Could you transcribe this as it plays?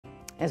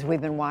As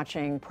we've been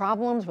watching,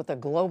 problems with the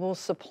global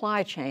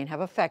supply chain have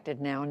affected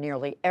now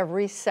nearly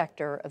every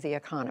sector of the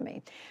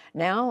economy.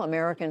 Now,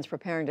 Americans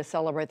preparing to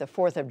celebrate the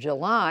 4th of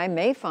July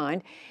may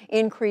find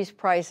increased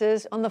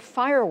prices on the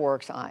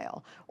fireworks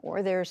aisle,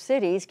 or their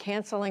cities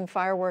canceling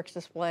fireworks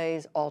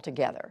displays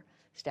altogether.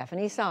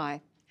 Stephanie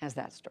Sy has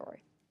that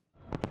story.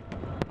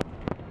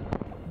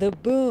 The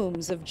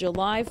booms of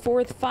July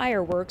 4th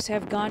fireworks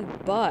have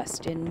gone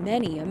bust in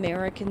many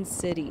American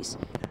cities.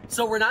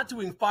 So we're not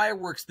doing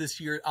fireworks this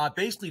year,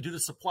 basically due to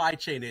supply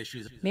chain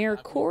issues. Mayor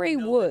Corey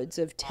Woods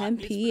of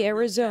Tempe,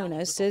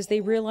 Arizona, says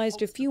they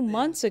realized a few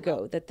months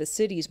ago that the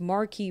city's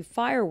marquee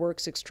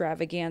fireworks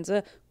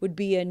extravaganza would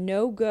be a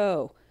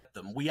no-go.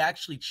 We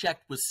actually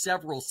checked with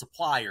several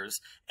suppliers,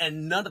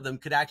 and none of them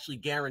could actually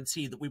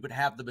guarantee that we would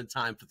have them in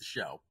time for the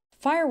show.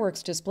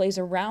 Fireworks displays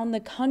around the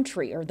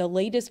country are the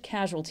latest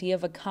casualty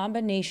of a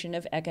combination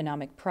of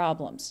economic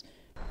problems.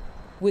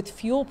 With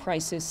fuel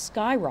prices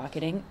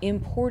skyrocketing,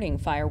 importing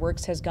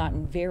fireworks has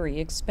gotten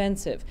very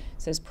expensive,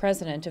 says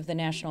President of the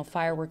National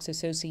Fireworks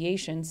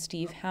Association,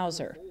 Steve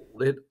Hauser.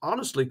 It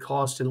honestly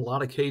costs, in a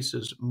lot of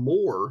cases,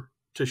 more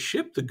to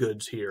ship the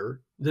goods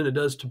here than it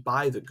does to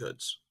buy the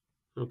goods.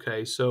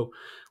 Okay, so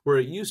where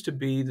it used to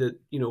be that,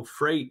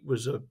 freight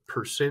was a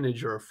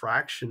percentage or a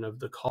fraction of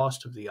the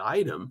cost of the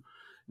item,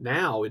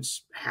 now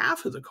it's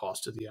half of the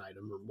cost of the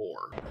item or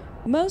more.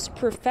 Most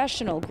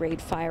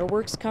professional-grade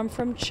fireworks come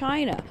from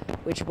China,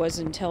 which was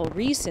until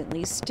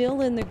recently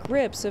still in the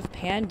grips of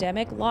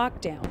pandemic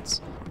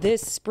lockdowns.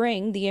 This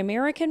spring, the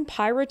American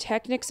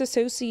Pyrotechnics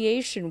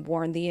Association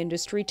warned the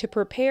industry to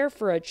prepare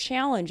for a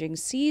challenging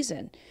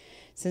season.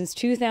 Since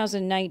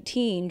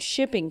 2019,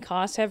 shipping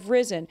costs have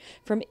risen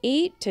from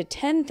 $8,000 to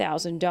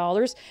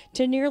 $10,000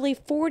 to nearly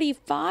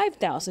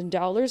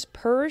 $45,000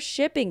 per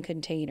shipping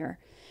container.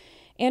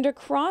 And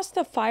across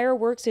the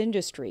fireworks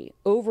industry,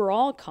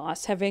 overall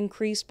costs have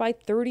increased by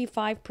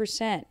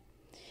 35%.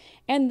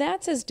 And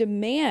that's as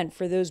demand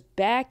for those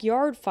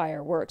backyard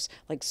fireworks,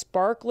 like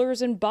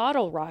sparklers and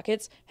bottle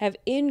rockets, have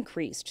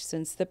increased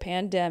since the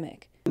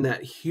pandemic. And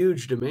that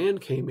huge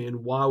demand came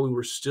in while we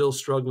were still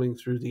struggling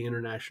through the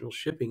international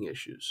shipping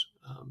issues.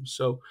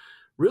 So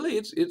really,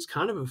 it's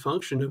kind of a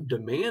function of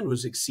demand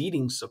was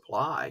exceeding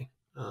supply.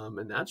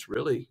 And that's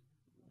really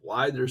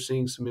why they're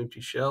seeing some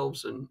empty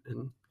shelves and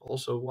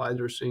also why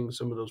they're seeing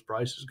some of those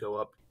prices go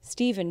up.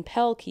 Stephen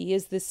Pelkey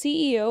is the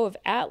CEO of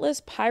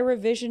Atlas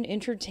Pyrovision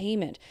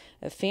Entertainment,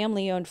 a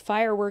family-owned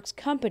fireworks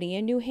company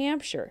in New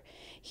Hampshire.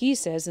 He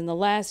says in the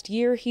last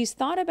year, he's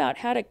thought about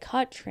how to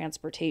cut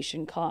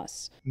transportation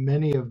costs.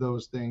 Many of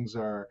those things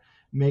are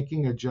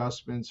making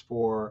adjustments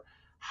for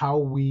how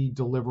we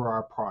deliver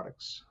our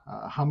products,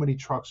 how many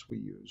trucks we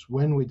use,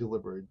 when we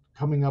deliver it,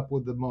 coming up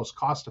with the most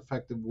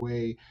cost-effective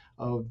way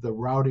of the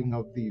routing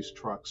of these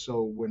trucks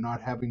so we're not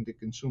having to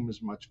consume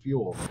as much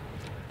fuel.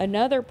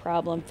 Another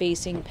problem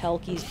facing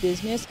Pelkey's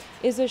business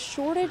is a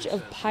shortage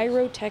of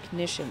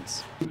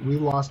pyrotechnicians. We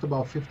lost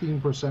about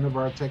 15% of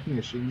our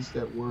technicians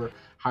that were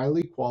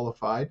highly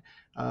qualified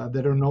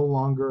that are no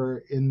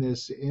longer in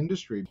this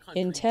industry.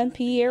 In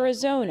Tempe,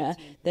 Arizona,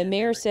 the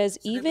mayor says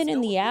even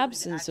in the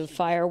absence of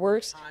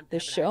fireworks, the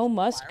show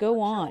must go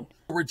on.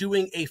 We're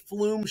doing a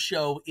flume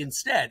show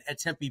instead at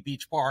Tempe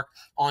Beach Park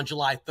on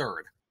July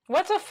 3rd.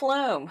 What's a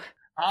flume?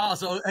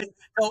 So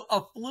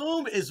a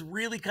flume is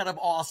really kind of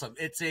awesome.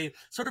 It's a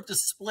sort of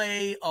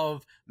display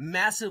of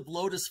massive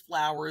lotus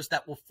flowers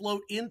that will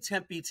float in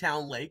Tempe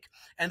Town Lake,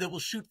 and they will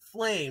shoot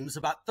flames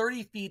about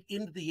 30 feet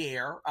into the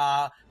air,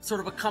 sort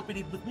of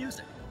accompanied with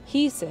music.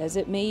 He says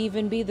it may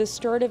even be the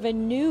start of a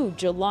new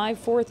July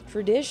 4th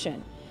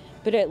tradition,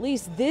 but at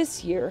least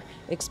this year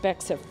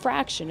expects a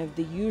fraction of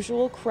the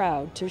usual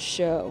crowd to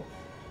show.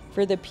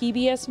 For the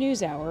PBS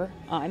NewsHour,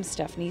 I'm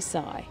Stephanie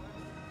Sy.